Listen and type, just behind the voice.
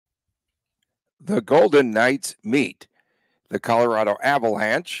The Golden Knights meet the Colorado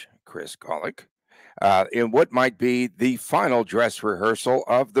Avalanche, Chris Golick, in what might be the final dress rehearsal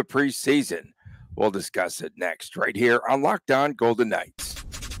of the preseason. We'll discuss it next, right here on Locked On Golden Knights.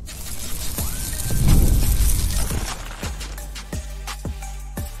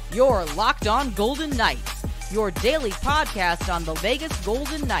 You're Locked On Golden Knights, your daily podcast on the Vegas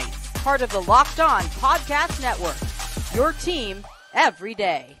Golden Knights, part of the Locked On Podcast Network, your team every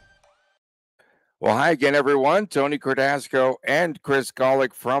day. Well, hi again, everyone. Tony Cordasco and Chris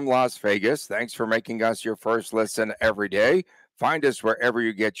Golick from Las Vegas. Thanks for making us your first listen every day. Find us wherever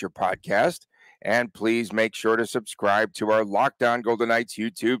you get your podcast. And please make sure to subscribe to our Locked On Golden Knights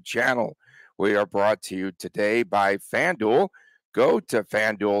YouTube channel. We are brought to you today by FanDuel. Go to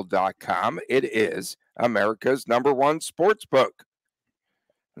FanDuel.com. It is America's #1 sports book.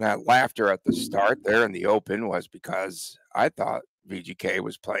 And that laughter at the start there in the open was because I thought VGK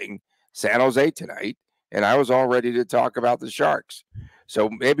was playing San Jose tonight, and I was all ready to talk about the Sharks. So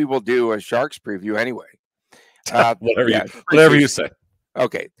maybe we'll do a Sharks preview anyway. Whatever you say.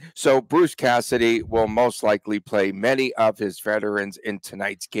 Okay, so Bruce Cassidy will most likely play many of his veterans in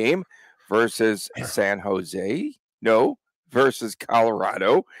tonight's game versus San Jose. No, versus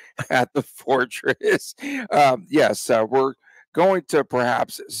Colorado at the Fortress. We're going to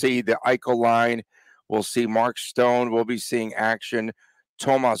perhaps see the Eichel line. We'll see Mark Stone. We'll be seeing action.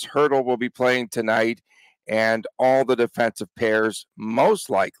 Thomas Hertl will be playing tonight, and all the defensive pairs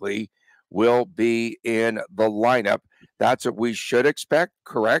most likely will be in the lineup. That's what we should expect,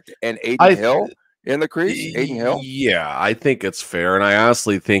 correct? And Aiden Hill in the crease? Aiden Hill? Yeah, I think it's fair, and I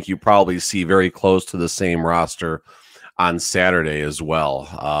honestly think you probably see very close to the same roster on Saturday as well.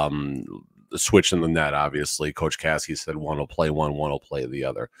 Switch in the net, obviously. Coach Cassidy said one will play one will play the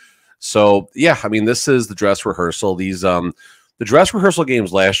other. So, yeah, I mean, this is the dress rehearsal. These the dress rehearsal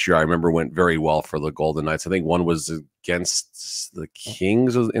games last year, I remember, went very well for the Golden Knights. I think one was against the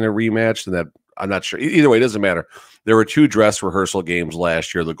Kings in a rematch, and that I'm not sure. Either way, it doesn't matter. There were 2 dress rehearsal games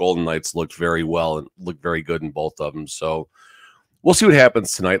last year. The Golden Knights looked very well and looked very good in both of them. So we'll see what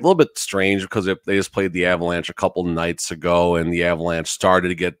happens tonight. A little bit strange because they just played the Avalanche a couple nights ago, and the Avalanche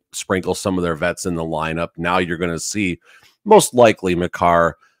started to sprinkle some of their vets in the lineup. Now you're going to see most likely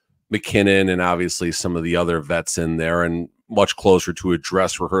Makar, McKinnon, and obviously some of the other vets in there, and much closer to a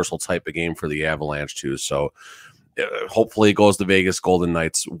dress rehearsal type of game for the Avalanche too. So hopefully it goes the Vegas Golden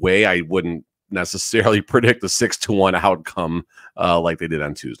Knights way. I wouldn't necessarily predict the 6-1 outcome like they did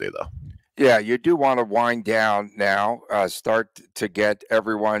on Tuesday, though. Yeah, you do want to wind down now, start to get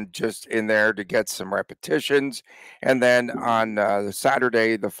everyone just in there to get some repetitions. And then on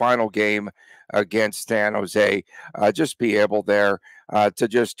Saturday, the final game against San Jose, just be able there to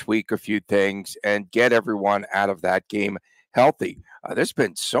just tweak a few things and get everyone out of that game healthy. There's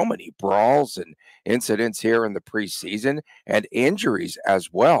been so many brawls and incidents here in the preseason and injuries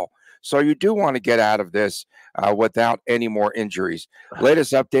as well. So you do want to get out of this without any more injuries.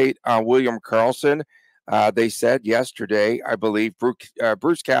 Latest update on William Karlsson. They said yesterday, I believe,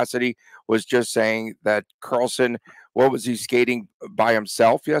 Bruce Cassidy was just saying that Karlsson, what was he skating by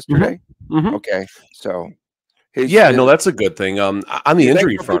himself yesterday? Mm-hmm. Okay, so. That's a good thing. On the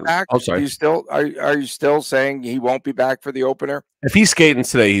injury front, I'm sorry. Are you still saying he won't be back for the opener? If he's skating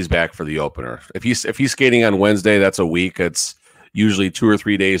today, he's back for the opener. If he's skating on Wednesday, that's a week. It's usually 2 or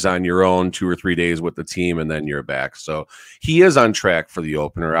 3 days on your own, 2 or 3 days with the team, and then you're back. So he is on track for the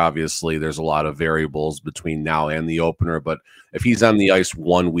opener. Obviously, there's a lot of variables between now and the opener, but if he's on the ice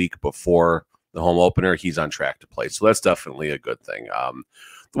 1 week before the home opener, he's on track to play. So that's definitely a good thing.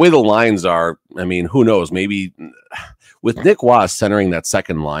 The way the lines are, I mean, who knows? Maybe with Nick Wass centering that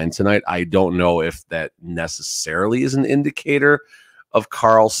second line tonight, I don't know if that necessarily is an indicator of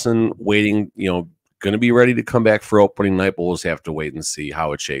Karlsson waiting, going to be ready to come back for opening night, but we'll just have to wait and see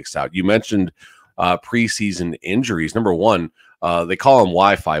how it shakes out. You mentioned preseason injuries. Number one, they call him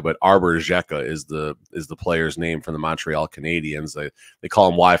Wi-Fi, but Arbor Zeka is the player's name from the Montreal Canadiens. They call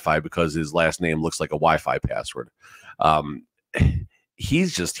him Wi-Fi because his last name looks like a Wi-Fi password.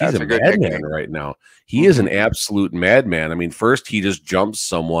 He's a madman right now. He is an absolute madman. I mean, first he just jumps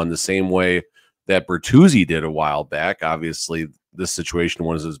someone the same way that Bertuzzi did a while back. Obviously, this situation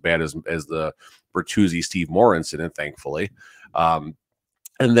was as bad as the Bertuzzi-Steve Moore incident, thankfully. And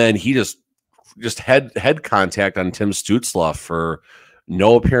then he just head contact on Tim Stützle for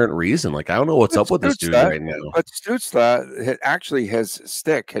no apparent reason. Like, I don't know what's up with this dude right now. But Stützle, actually his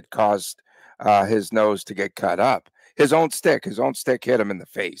stick had caused his nose to get cut up. His own stick hit him in the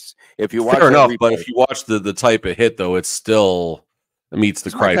face. If you watch, fair enough, but if you watch the type of hit, though, it still meets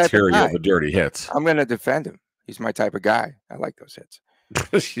the criteria of a dirty hit. I'm going to defend him. He's my type of guy. I like those hits.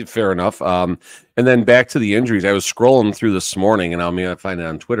 Fair enough. And then back to the injuries. I was scrolling through this morning, and I mean, I find it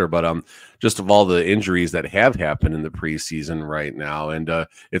on Twitter, but just of all the injuries that have happened in the preseason right now, and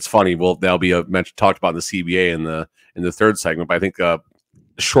it's funny. Well, that'll be talked about in the CBA in the third segment, but I think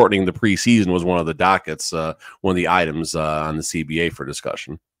shortening the preseason was one of the dockets, one of the items on the CBA for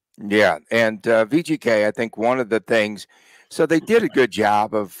discussion. Yeah, and VGK, I think one of the things, so they did a good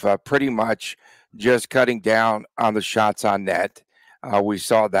job of pretty much just cutting down on the shots on net. We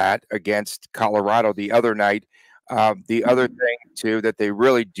saw that against Colorado the other night. The other thing, too, that they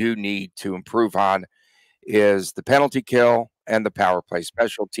really do need to improve on is the penalty kill and the power play.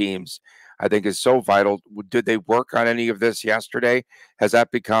 Special teams, I think, is so vital. Did they work on any of this yesterday? Has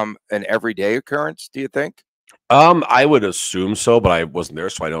that become an everyday occurrence, do you think? I would assume so, but I wasn't there,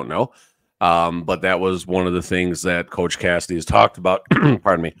 so I don't know. But that was one of the things that Coach Cassidy has talked about,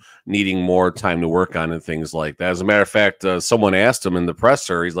 pardon me, needing more time to work on and things like that. As a matter of fact, someone asked him in the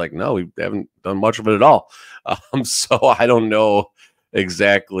presser, he's like, no, we haven't done much of it at all. So I don't know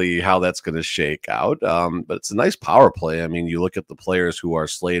exactly how that's going to shake out. But it's a nice power play. I mean, you look at the players who are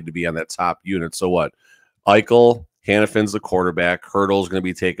slated to be on that top unit. So what? Eichel, Hannafin's the quarterback. Hurdle's going to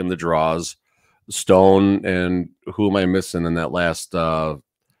be taking the draws. Stone, and who am I missing in that last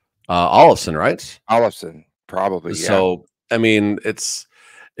Olofsson, right? Olofsson, probably, yeah. So I mean,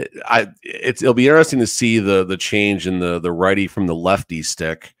 it'll be interesting to see the change in the righty from the lefty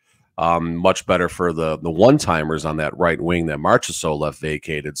stick. Much better for the one-timers on that right wing that Marchessault left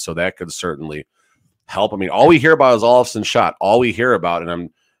vacated. So that could certainly help. I mean, all we hear about is Olofsson's shot. All we hear about, and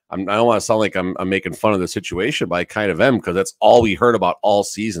I don't want to sound like I'm making fun of the situation, but I kind of am, because that's all we heard about all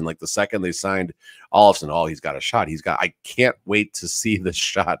season. Like the second they signed Olofsson, oh, he's got a shot. I can't wait to see the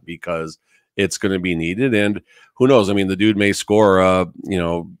shot, because it's going to be needed. And who knows? I mean, the dude may score,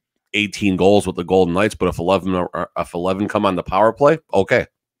 18 goals with the Golden Knights, but if 11 come on the power play, okay.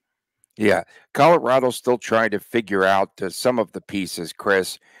 Yeah, Colorado's still trying to figure out some of the pieces,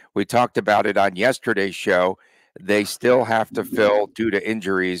 Chris. We talked about it on yesterday's show. They still have to fill, due to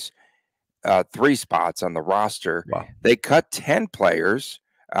injuries, 3 spots on the roster. Wow. They cut 10 players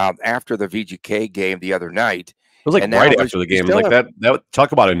after the VGK game the other night. It was like right after the game. Like that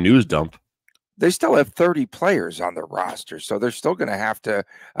talk about a news dump. They still have 30 players on the roster, so they're still going to have to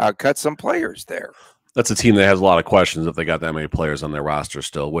cut some players there. That's a team that has a lot of questions if they got that many players on their roster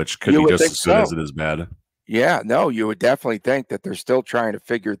still, which could be just as good as it is bad. Yeah, no, you would definitely think that they're still trying to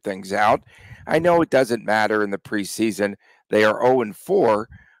figure things out. I know it doesn't matter in the preseason. They are 0-4,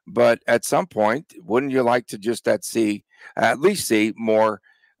 but at some point, wouldn't you like to just at least see more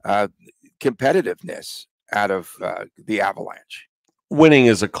competitiveness out of the Avalanche? Winning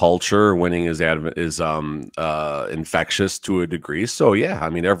is a culture. Winning is infectious to a degree. So yeah, I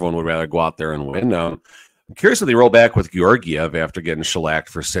mean, everyone would rather go out there and win. I'm curious if they roll back with Georgiev after getting shellacked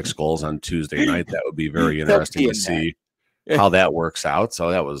for 6 goals on Tuesday night. That would be very interesting to see how that works out. So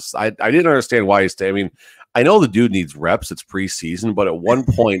that was I didn't understand why he stayed. I mean, I know the dude needs reps. It's preseason, but at one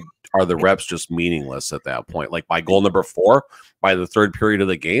point, are the reps just meaningless at that point? Like by goal number 4, by the third period of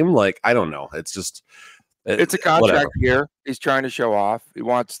the game, like I don't know. It's just. It's a contract year. He's trying to show off. He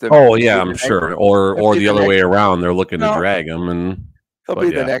wants them. Oh yeah, I'm sure. Or the other way around. They're looking to drag him, and he'll be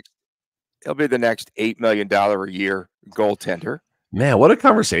the next $8 million a year goaltender. Man, what a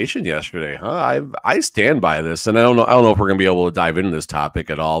conversation yesterday, huh? I stand by this, and I don't know if we're gonna be able to dive into this topic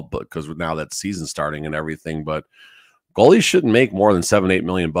at all, but because now that season's starting and everything, but goalies shouldn't make more than $7-8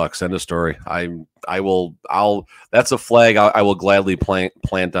 million. End of story. That's a flag I will gladly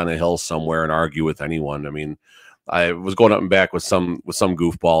plant on a hill somewhere and argue with anyone. I mean, I was going up and back with some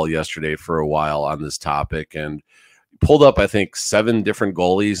goofball yesterday for a while on this topic, and pulled up, I think, 7 different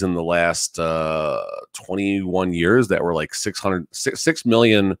goalies in the last 21 years that were like 6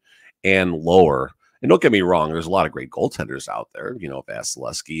 million and lower. And don't get me wrong, there's a lot of great goaltenders out there,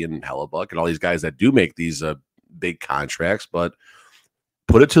 Vasilevsky and Hellebuck and all these guys that do make these big contracts, but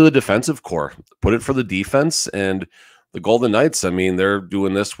put it to the defensive core, put it for the defense. And the Golden Knights, I mean, they're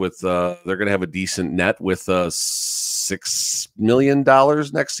doing this with they're going to have a decent net with $6 million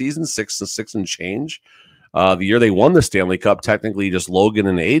next season, 6 and change. The year they won the Stanley Cup, technically just Logan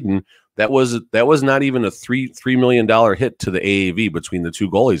and Aiden, that was not even a $3 million hit to the AAV between the two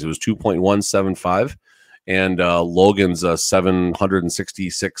goalies. It was 2.175, and Logan's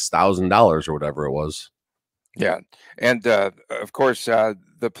 $766,000 or whatever it was. Yeah, and of course, one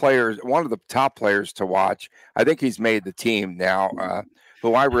of the top players to watch, I think he's made the team now,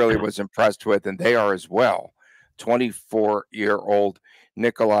 who I really was impressed with, and they are as well, 24-year-old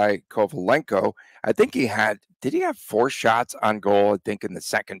Nikolai Kovalenko. I think did he have 4 shots on goal, I think, in the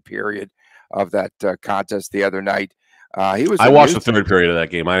second period of that contest the other night? He was. I watched the third period of that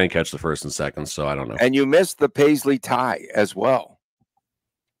game. I didn't catch the first and second, so I don't know. And you missed the Paisley tie as well,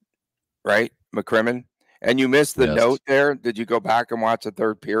 right, McCrimmon? And you missed the note there. Did you go back and watch the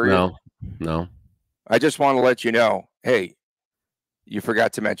third period? No. I just want to let you know, hey, you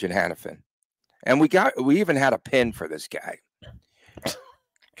forgot to mention Hannafin. And we even had a pin for this guy.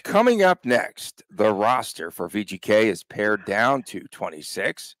 Coming up next, the roster for VGK is pared down to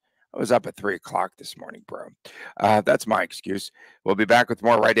 26. I was up at 3 o'clock this morning, bro. That's my excuse. We'll be back with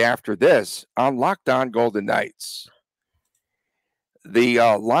more right after this on Locked On Golden Knights. The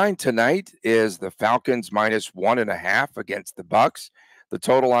line tonight is the Falcons -1.5 against the Bucks. The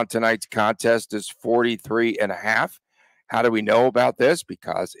total on tonight's contest is 43.5. How do we know about this?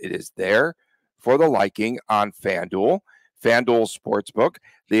 Because it is there for the liking on FanDuel. FanDuel Sportsbook,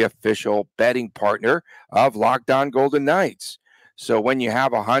 the official betting partner of Locked On Golden Knights. So when you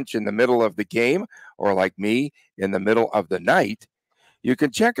have a hunch in the middle of the game, or like me, in the middle of the night, you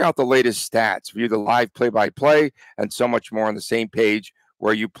can check out the latest stats, view the live play-by-play, and so much more on the same page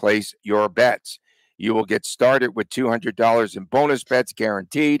where you place your bets. You will get started with $200 in bonus bets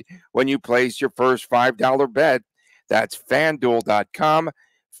guaranteed when you place your first $5 bet. That's FanDuel.com.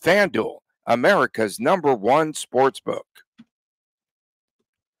 FanDuel, America's #1 sportsbook.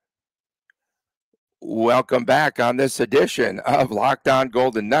 Welcome back on this edition of Locked On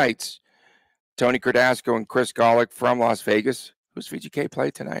Golden Knights. Tony Cardasco and Chris Golick from Las Vegas. Who's VGK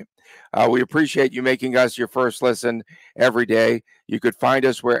play tonight? We appreciate you making us your first listen every day. You could find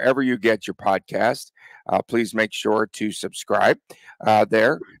us wherever you get your podcast. Please make sure to subscribe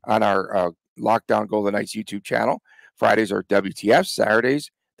there on our Locked On Golden Knights YouTube channel. Fridays are WTF,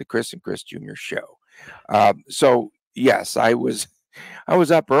 Saturdays, the Chris and Chris Jr. Show. So, yes, I was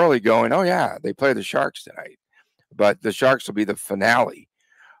up early going, oh, yeah, they play the Sharks tonight. But the Sharks will be the finale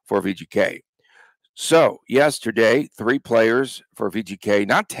for VGK. So yesterday, 3 players for VGK,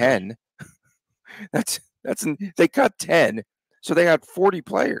 not 10. They cut 10, so they had 40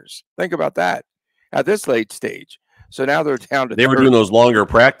 players. Think about that at this late stage. So now they're down to. They were doing those longer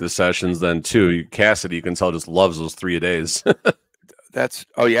practice sessions then too. Cassidy, you can tell, just loves those 3 a days. That's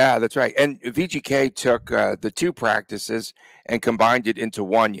right. And VGK took the 2 practices and combined it into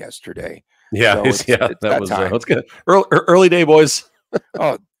 1 yesterday. Yeah, so that's good. Early day, boys.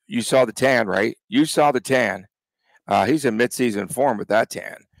 Oh. You saw the tan, right? You saw the tan. He's in midseason form with that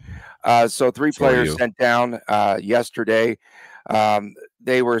tan. So 3 players sent down yesterday.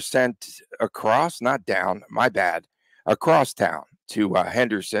 They were sent across, not down, my bad, across town to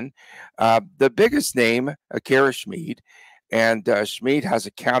Henderson. The biggest name, Akira Schmid, and Schmid has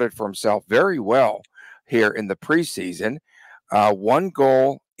accounted for himself very well here in the preseason. 1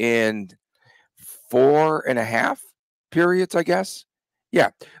 goal in 4.5 periods, I guess.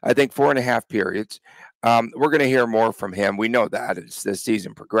 Yeah, I think 4.5 periods. We're going to hear more from him. We know that as the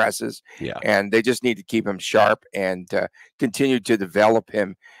season progresses. Yeah. And they just need to keep him sharp and continue to develop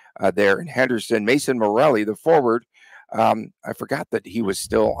him there in Henderson. Mason Morelli, the forward, I forgot that he was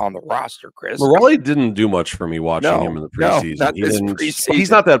still on the roster, Chris. Morelli didn't do much for me watching him in the preseason. No, not this preseason. He's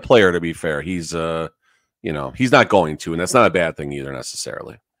not that player, to be fair. He's, he's not going to, and that's not a bad thing either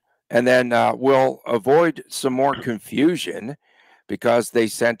necessarily. And then we'll avoid some more confusion because they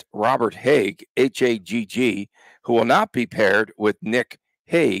sent Robert Hague, Hagg, who will not be paired with Nick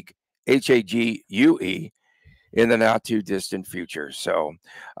Hague, Hague, in the not too distant future. So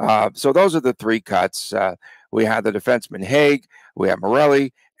those are the 3 cuts. We had the defenseman Hague, we had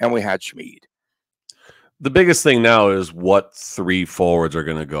Morelli, and we had Schmid. The biggest thing now is what 3 forwards are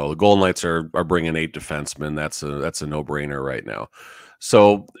going to go. The Golden Knights are bringing 8 defensemen. That's a no-brainer right now.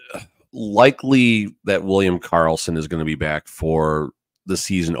 So likely that William Karlsson is going to be back for the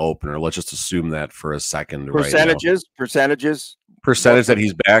season opener. Let's just assume that for a second. Percentage that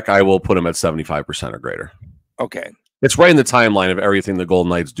he's back, I will put him at 75% or greater. Okay. It's right in the timeline of everything the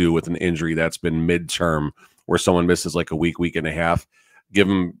Golden Knights do with an injury that's been midterm, where someone misses like a week and a half. Give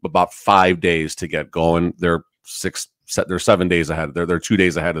them about 5 days to get going. They're 7 days ahead. They're 2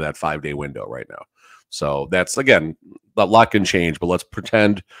 days ahead of that 5-day window right now. So that's, again, a lot can change, but let's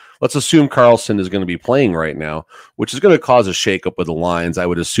assume Karlsson is going to be playing right now, which is going to cause a shakeup with the lines. I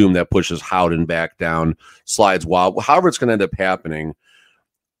would assume that pushes Howden back down, slides Wild. However it's going to end up happening,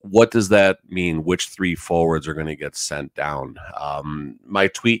 what does that mean? Which 3 forwards are going to get sent down? My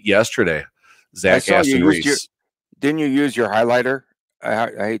tweet yesterday, Zach Aston Reese. Didn't you use your highlighter?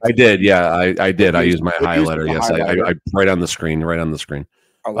 I did. Yeah, I did. I used my highlighter. Yes, I right on the screen.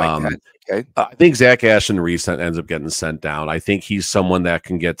 I like that. Okay. I think Zach Aston Reese ends up getting sent down. I think he's someone that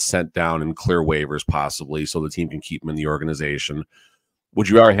can get sent down and clear waivers possibly, so the team can keep him in the organization. Would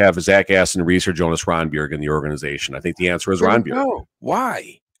you rather have Zach Aston Reese or Jonas Ronbjerg in the organization? I think the answer is Ronbjerg. No,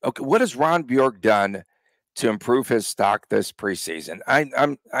 why? Okay, what has Ronbjerg done to improve his stock this preseason?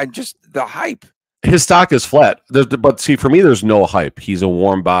 I'm just the hype. His stock is flat. But see, for me, there's no hype. He's a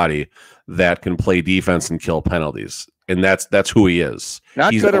warm body that can play defense and kill penalties, and that's who he is.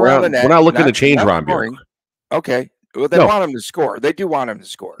 He's good around the net. We're not looking to change Ronbjerg. Okay. Well, they want him to score. They do want him to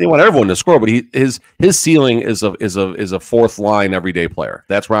score. They want everyone to score, but his ceiling is a fourth line everyday player.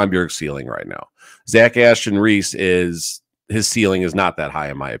 That's Ronbjerg's ceiling right now. Zach Aston Reese his ceiling is not that high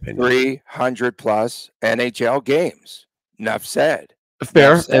in my opinion. 300 plus NHL games. Enough said.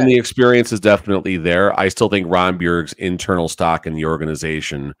 Fair, and the experience is definitely there. I still think Ronbjerg's internal stock in the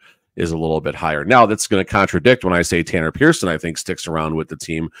organization is a little bit higher. Now, that's going to contradict when I say Tanner Pearson, I think, sticks around with the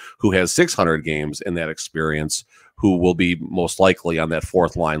team, who has 600 games in that experience, who will be most likely on that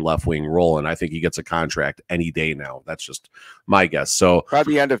fourth line left wing role. And I think he gets a contract any day now. That's just my guess. So by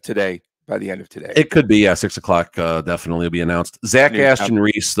the end of today, it could be 6 o'clock. Definitely will be announced. Zach Aston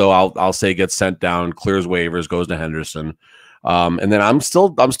Reese, though, I'll say gets sent down, clears waivers, goes to Henderson. And then I'm still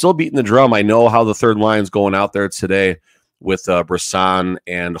beating the drum. I know how the third line's going out there today with Brisson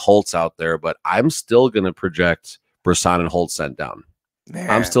and Holtz out there, but I'm still going to project Brisson and Holtz sent down. Man.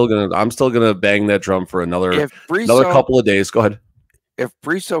 I'm still gonna bang that drum for another couple of days. Go ahead. If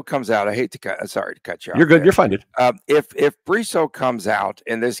Brissot comes out, I hate to cut. Sorry to cut you off. You're good. There. You're fine, dude. If Brissot comes out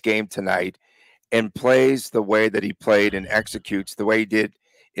in this game tonight and plays the way that he played and executes the way he did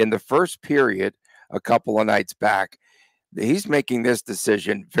in the first period a couple of nights back, he's making this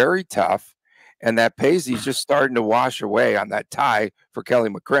decision very tough, and that Paisley's just starting to wash away on that tie for Kelly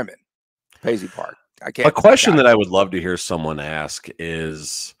McCrimmon. Paisley Park. A question that I would love to hear someone ask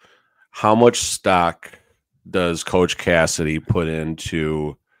is, how much stock does Coach Cassidy put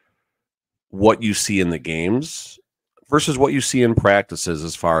into what you see in the games versus what you see in practices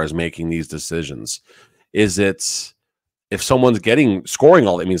as far as making these decisions? Is it, if someone's scoring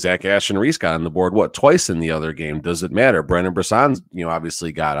all, I mean, Zach Aston Reese got on the board, twice in the other game? Does it matter? Brendan Brisson,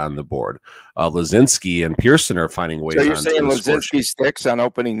 obviously got on the board. Lazinski and Pearson are finding ways. So you're saying Lazinski sticks on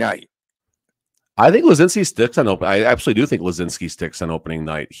opening night? I think Lazinski sticks on open. I absolutely do think Lazinski sticks on opening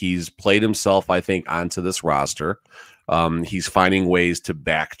night. He's played himself, I think, onto this roster. He's finding ways to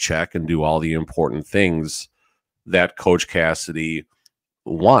back check and do all the important things that Coach Cassidy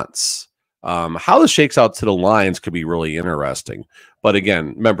wants. How this shakes out to the lines could be really interesting. But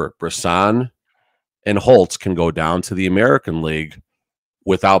again, remember, Brisson and Holtz can go down to the American League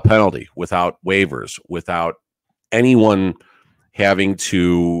without penalty, without waivers, without anyone having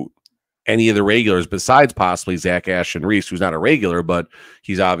to, any of the regulars besides possibly Zach Aston Reese, who's not a regular, but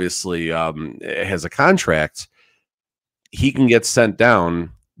he's obviously has a contract. He can get sent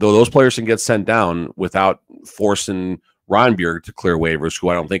down, though those players can get sent down without forcing Ronbjerg to clear waivers, who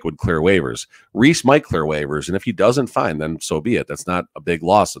I don't think would clear waivers. Reese might clear waivers, and if he doesn't, fine, then so be it. That's not a big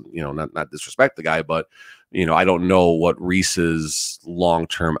loss, and not disrespect the guy, but I don't know what Reese's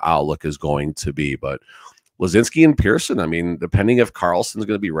long-term outlook is going to be. But Lazinski and Pearson, I mean, depending if Carlson's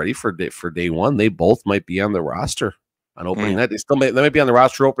going to be ready for day one, they both might be on the roster on opening night. They might be on the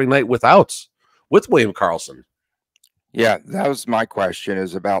roster opening night with William Karlsson. Yeah, that was my question,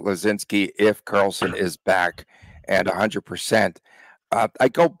 is about Lazinski if Karlsson is back at 100%. I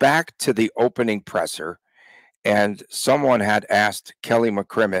go back to the opening presser, and someone had asked Kelly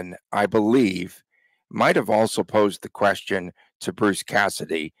McCrimmon, I believe, might have also posed the question to Bruce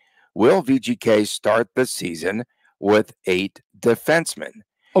Cassidy, will VGK start the season with 8 defensemen?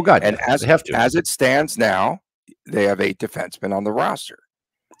 Oh, God. And as it stands now, they have 8 defensemen on the roster.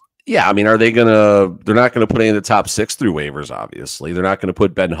 Yeah, I mean, they're not going to put any of the top 6 through waivers, obviously. They're not going to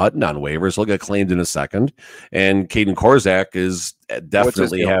put Ben Hutton on waivers. He'll get claimed in a second. And Caden Korzak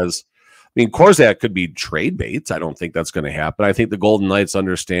Korzak could be trade baits. I don't think that's going to happen. I think the Golden Knights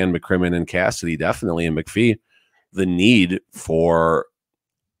understand, McCrimmon and Cassidy definitely, and McPhee, the need for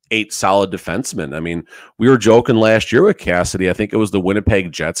 8 solid defensemen. I mean, we were joking last year with Cassidy. I think it was the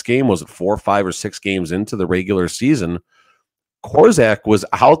Winnipeg Jets game. Was it 4, 5, or 6 games into the regular season? Korzak was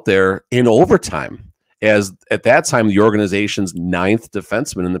out there in overtime as, at that time, the organization's 9th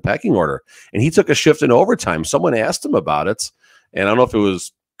defenseman in the pecking order. And he took a shift in overtime. Someone asked him about it, and I don't know if it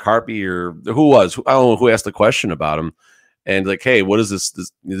was Carpy or who I don't know who asked the question about him. And like, hey, what is this?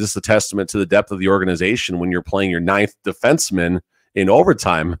 Is this a testament to the depth of the organization when you're playing your 9th defenseman in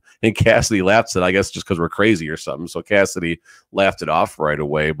overtime, and Cassidy laughed at it, I guess just because we're crazy or something. So Cassidy laughed it off right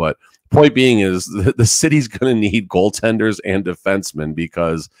away. But point being is the city's going to need goaltenders and defensemen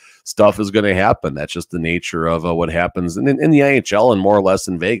because stuff is going to happen. That's just the nature of what happens in the NHL and more or less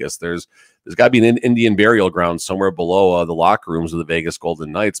in Vegas. There's got to be an Indian burial ground somewhere below the locker rooms of the Vegas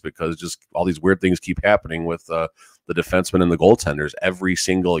Golden Knights because just all these weird things keep happening with the defensemen and the goaltenders every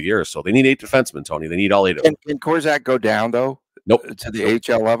single year. So they need 8 defensemen, Tony. They need all 8 of them. Can Korczak go down, though? Nope. To the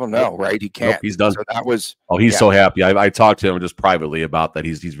AHL level? No, right? He can't. Nope, he's done. So that was... Oh, he's so happy. I talked to him just privately about that.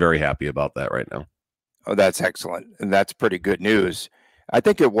 He's very happy about that right now. Oh, that's excellent. And that's pretty good news. I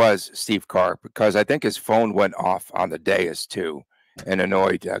think it was Steve Carr because I think his phone went off on the dais too and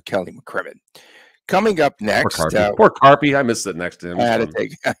annoyed Kelly McCrimmon. Coming up next, poor Carpy. I missed it next to him. I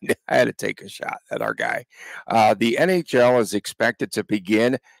had to take a shot at our guy. The NHL is expected to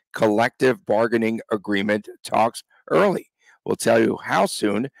begin collective bargaining agreement talks early. We'll tell you how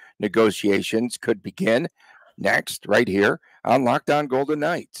soon negotiations could begin next, right here on Locked On Golden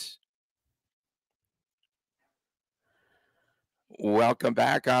Knights. Welcome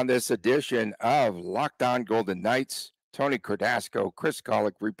back on this edition of Locked On Golden Knights. Tony Cardasco, Chris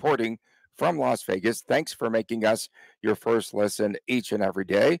Kollick reporting from Las Vegas. Thanks for making us your first listen each and every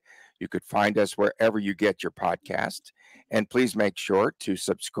day. You could find us wherever you get your podcast. And please make sure to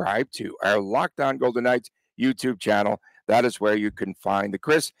subscribe to our Locked On Golden Knights YouTube channel. That is where you can find the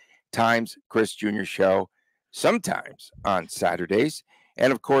Chris Jr. show sometimes on Saturdays.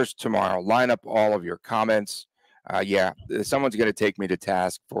 And of course, tomorrow, line up all of your comments. Someone's going to take me to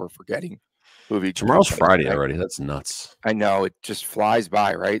task for forgetting movie. Tomorrow's Friday already. That's nuts. I know. It just flies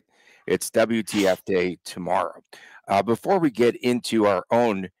by, right? It's WTF Day tomorrow. Before we get into our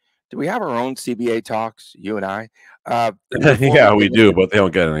own, do we have our own CBA talks, you and I? Yeah, we do, but they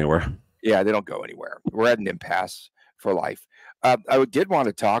don't get anywhere. Yeah, they don't go anywhere. We're at an impasse for life. I did want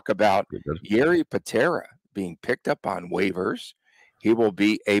to talk about Jiri Patera being picked up on waivers. He will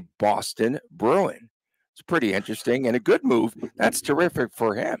be a Boston Bruin. It's pretty interesting and a good move. That's terrific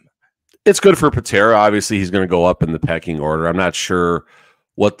for him. It's good for Patera. Obviously, he's going to go up in the pecking order. I'm not sure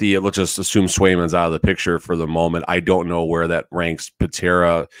what let's just assume Swayman's out of the picture for the moment. I don't know where that ranks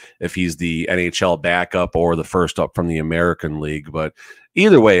Patera, if he's the NHL backup or the first up from the American League. But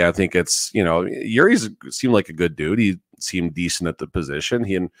either way, I think it's, Yuri's seemed like a good dude. He seemed decent at the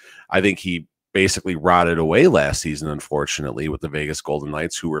position. I think he basically rotted away last season, unfortunately, with the Vegas Golden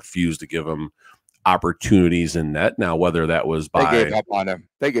Knights, who refused to give him opportunities in net. Now, whether that was by they gave up on him,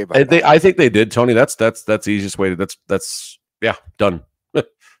 I think they did, Tony. That's the easiest way to. That's done.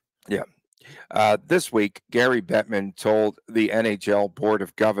 Yeah. This week, Gary Bettman told the NHL Board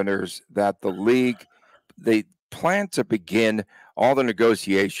of Governors that the league, they plan to begin all the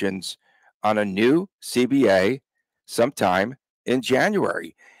negotiations on a new CBA sometime in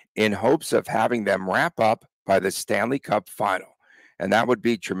January in hopes of having them wrap up by the Stanley Cup final. And that would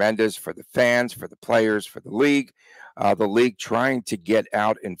be tremendous for the fans, for the players, for the league trying to get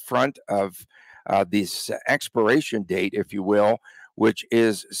out in front of this expiration date, if you will, which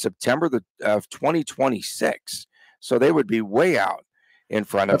is September of 2026. So they would be way out in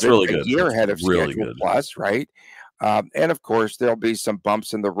front of it. Really good. A year ahead of really schedule good. plus, right? And of course, there'll be some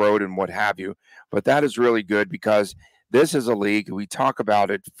bumps in the road and what have you. But that is really good because this is a league, we talk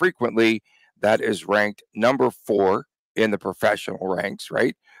about it frequently, that is ranked number 4 in the professional ranks,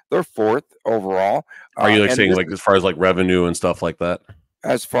 right? They're 4th overall. Are you saying as far as revenue and stuff like that?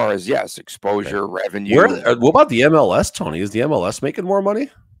 As far as, yes, exposure, revenue. What about the MLS, Tony? Is the MLS making more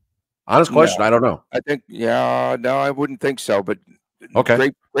money? Honest question. No, I don't know. I think, no, I wouldn't think so. But okay,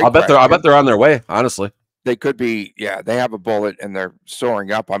 great I bet they're on their way. Honestly, they could be. Yeah, they have a bullet and they're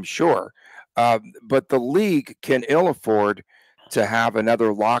soaring up, I'm sure. But the league can ill afford to have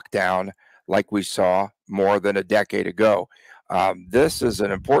another lockdown like we saw more than a decade ago. This is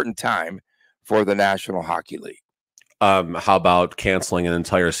an important time for the National Hockey League. How about canceling an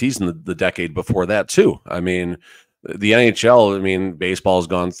entire season the decade before that too? I mean, the NHL, baseball has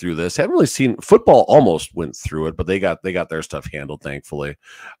gone through this. Haven't really seen football, almost went through it, but they got their stuff handled, thankfully.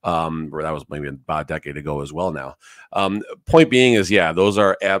 Where that was maybe about a decade ago as well now. Point being is, those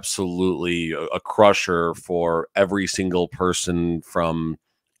are absolutely a crusher for every single person from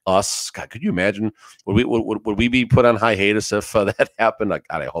us. God, could you imagine? Would we be put on hiatus if that happened?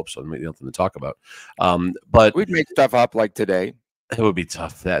 I hope so. Maybe nothing to talk about. But we'd make stuff up like today. It would be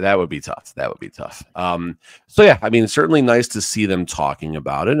tough. That would be tough. That would be tough. So yeah, certainly nice to see them talking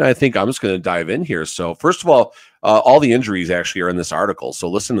about it. And I think I'm just going to dive in here. So first of all the injuries actually are in this article. So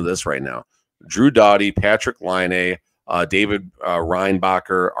listen to this right now: Drew Doughty, Patrick Laine, David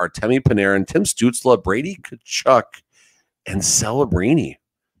Reinbacher, Artemi Panarin, Tim Stützle, Brady Tkachuk, and Celebrini.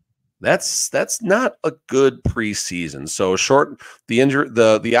 That's not a good preseason. So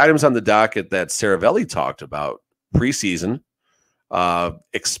the items on the docket that Saravelli talked about, preseason,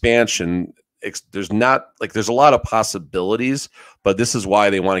 expansion. There's a lot of possibilities, but this is why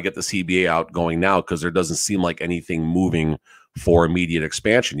they want to get the CBA out going now, because there doesn't seem like anything moving for immediate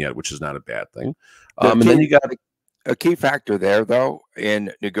expansion yet, which is not a bad thing. And then you got a key factor there, though,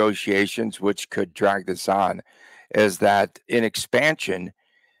 in negotiations, which could drag this on, is that in expansion,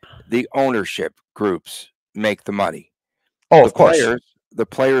 the ownership groups make the money. Oh, of course. The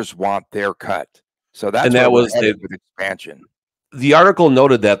players want their cut. So that's where we're headed with expansion. The article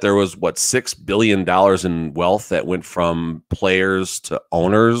noted that there was $6 billion in wealth that went from players to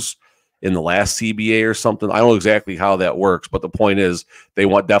owners in the last CBA or something. I don't know exactly how that works, but the point is they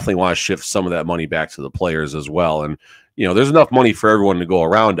definitely want to shift some of that money back to the players as well. And there's enough money for everyone to go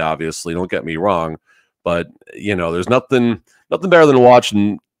around. Obviously, don't get me wrong, but there's nothing better than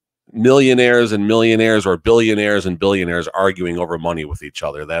watching millionaires and millionaires, or billionaires and billionaires, arguing over money with each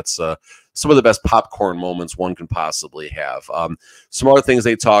other. That's some of the best popcorn moments one can possibly have. Some other things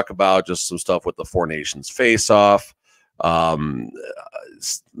they talk about, just some stuff with the Four Nations face-off,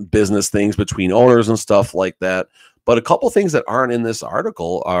 business things between owners and stuff like that. But a couple things that aren't in this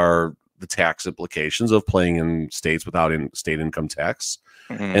article are the tax implications of playing in states without state income tax.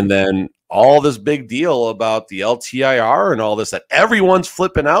 And then all this big deal about the LTIR and all this that everyone's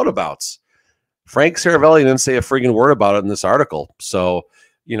flipping out about. Frank Saravelli didn't say a friggin' word about it in this article. So,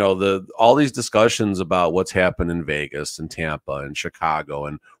 all these discussions about what's happened in Vegas and Tampa and Chicago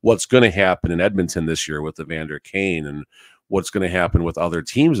and what's going to happen in Edmonton this year with Evander Kane and what's going to happen with other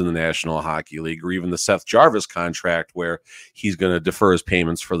teams in the National Hockey League, or even the Seth Jarvis contract where he's going to defer his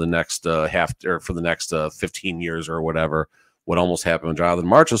payments for the next 15 years or whatever. What almost happened with Jonathan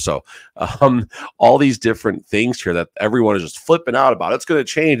March or so. All these different things here that everyone is just flipping out about. It's going to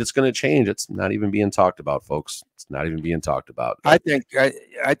change. It's going to change. It's not even being talked about, folks. It's not even being talked about. I think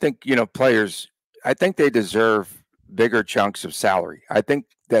players, I think they deserve bigger chunks of salary. I think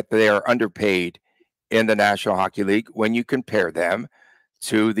that they are underpaid in the National Hockey League when you compare them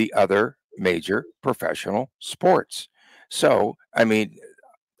to the other major professional sports. So, I mean,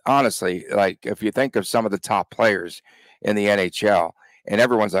 honestly, like if you think of some of the top players in the NHL, and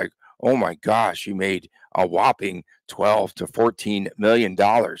everyone's like, oh my gosh, you made a whopping $12 to $14 million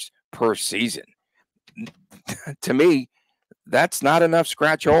per season. To me, that's not enough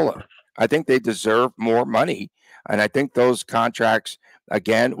scratchola. I think they deserve more money. And I think those contracts,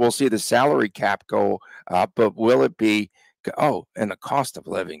 again, we'll see the salary cap go up, but will it be, and the cost of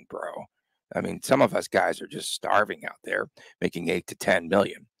living, bro. I mean, some of us guys are just starving out there, making $8 to $10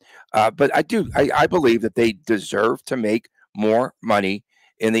 million. But I believe that they deserve to make more money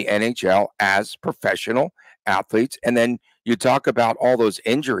in the NHL as professional athletes. And then you talk about all those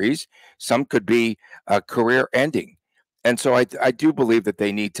injuries. Some could be career ending. And so I do believe that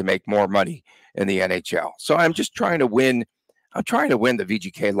they need to make more money in the NHL. So I'm just trying to win. I'm trying to win the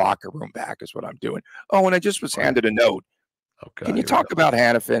VGK locker room back is what I'm doing. Oh, and I just was handed a note. Okay, can you talk about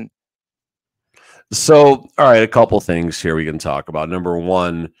Hannafin? So, all right, a couple things here we can talk about. Number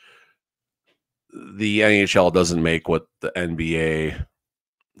one, the NHL doesn't make what the NBA,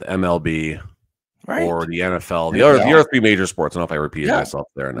 the MLB, or the NFL, the other three major sports. I don't know if I repeated myself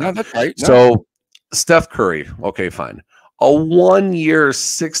there or not. No, that's right. No. So, Steph Curry, okay, fine. A 1-year,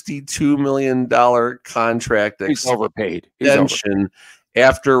 $62 million contract extension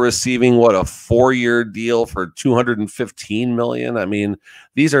after receiving a 4-year deal for $215 million. I mean,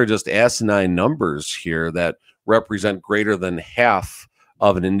 these are just asinine numbers here that represent greater than half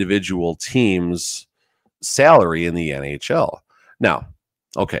of an individual team's salary in the NHL. Now,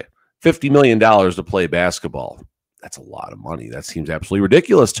 okay, $50 million to play basketball. That's a lot of money. That seems absolutely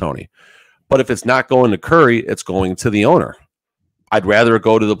ridiculous, Tony. But if it's not going to Curry, it's going to the owner. I'd rather it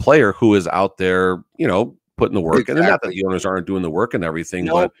go to the player who is out there, putting the work in. And not that the owners aren't doing the work and everything.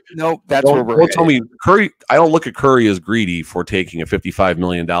 No, that's where we're don't tell me Curry. I don't look at Curry as greedy for taking a $55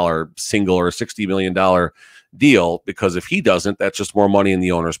 million single or a $60 million deal, because if he doesn't, that's just more money in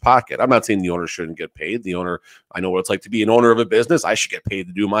the owner's pocket. I'm not saying the owner shouldn't get paid. The owner, I know what it's like to be an owner of a business. I should get paid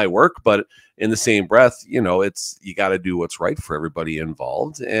to do my work. But in the same breath, you got to do what's right for everybody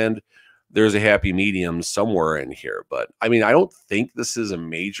involved. And there's a happy medium somewhere in here. But I mean, I don't think this is a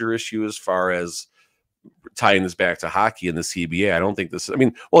major issue as far as tying this back to hockey and the CBA. I don't think this,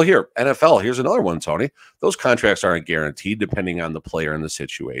 here, NFL, here's another one, Tony. Those contracts aren't guaranteed depending on the player and the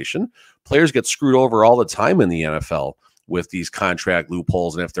situation. Players get screwed over all the time in the NFL with these contract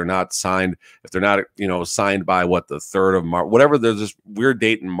loopholes. And if they're not signed, signed by what, the 3rd of March, whatever, there's this weird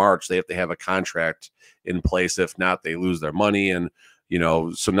date in March, they have to have a contract in place. If not, they lose their money. And,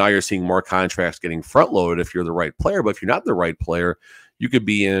 so now you're seeing more contracts getting front loaded if you're the right player. But if you're not the right player, you could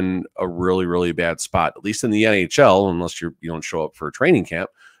be in a really, really bad spot, at least in the NHL, unless you don't show up for a training camp.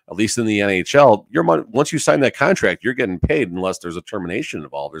 At least in the NHL, your money, once you sign that contract, you're getting paid unless there's a termination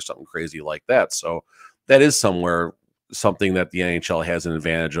involved or something crazy like that. So that is something that the NHL has an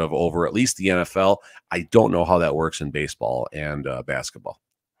advantage of over at least the NFL. I don't know how that works in baseball and basketball.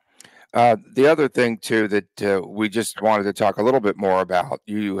 The other thing, too, that we just wanted to talk a little bit more about,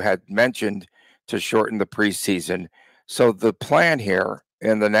 you had mentioned to shorten the preseason. So the plan here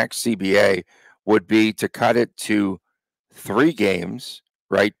in the next CBA would be to cut it to 3 games,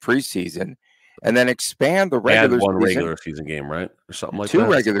 right, preseason, and then expand the regular season game, right, or something like that. 2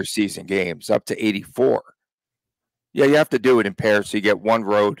 regular season games up to 84. Yeah, you have to do it in pairs, so you get 1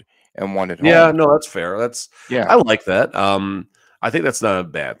 road and 1 at home. Yeah, no, that's fair. I like that. I think that's not a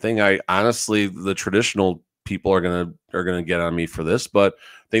bad thing. I honestly, the traditional people are gonna get on me for this, but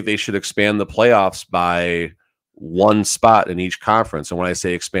I think they should expand the playoffs by 1 spot in each conference. And when I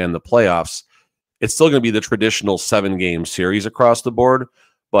say expand the playoffs, it's still going to be the traditional 7-game series across the board,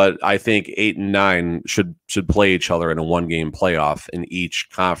 but I think 8 and 9 should play each other in a 1-game playoff in each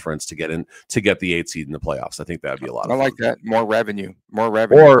conference to get the 8th seed in the playoffs. I think that'd be a lot of fun. I like that. More revenue.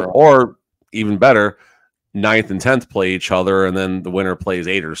 Or even better, 9th and 10th play each other, and then the winner plays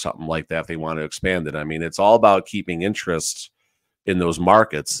 8 or something like that if they want to expand it. I mean, it's all about keeping interest in those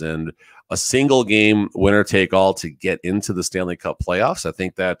markets, and a single game winner take all to get into the Stanley Cup playoffs. I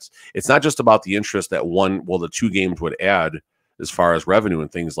think that it's not just about the interest that the 2 games would add as far as revenue and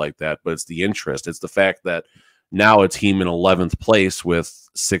things like that, but it's the interest. It's the fact that now a team in 11th place with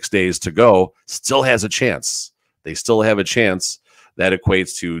 6 days to go still has a chance. They still have a chance. That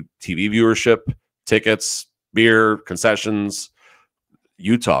equates to TV viewership, tickets, beer, concessions.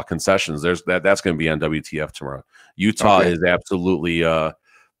 Utah concessions. That's going to be on WTF tomorrow. Utah is absolutely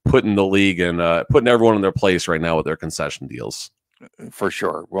putting the league and putting everyone in their place right now with their concession deals. For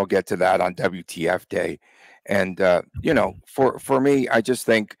sure. We'll get to that on WTF day. And, for me, I just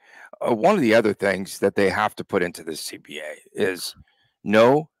think one of the other things that they have to put into this CBA is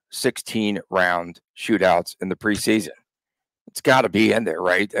no 16-round shootouts in the preseason. It's got to be in there,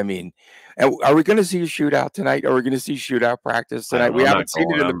 right? I mean, are we going to see a shootout tonight? Are we going to see shootout practice tonight? We haven't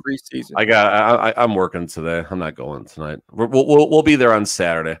seen it in the preseason. I'm working today. I'm not going tonight. We'll be there on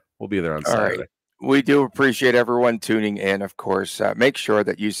Saturday. We'll be there on Saturday. Right. We do appreciate everyone tuning in. Of course, make sure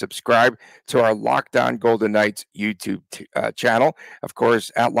that you subscribe to our Locked On Golden Knights YouTube channel. Of course,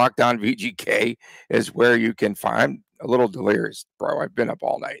 at Locked On VGK is where you can find. A little delirious, bro. I've been up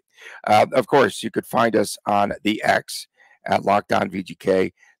all night. Of course, you could find us on the X at Locked On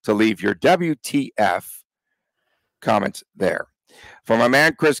VGK to leave your WTF comments there. For my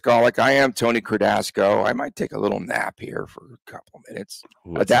man, Chris Golick, I am Tony Cardasco. I might take a little nap here for a couple of minutes.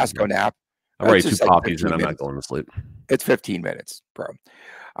 A Dasco nap. I'm ready 2 poppies and I'm not going to sleep. It's 15 minutes, bro.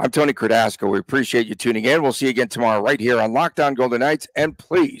 I'm Tony Cardasco. We appreciate you tuning in. We'll see you again tomorrow right here on Locked On Golden Knights. And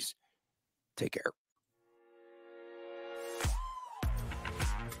please take care.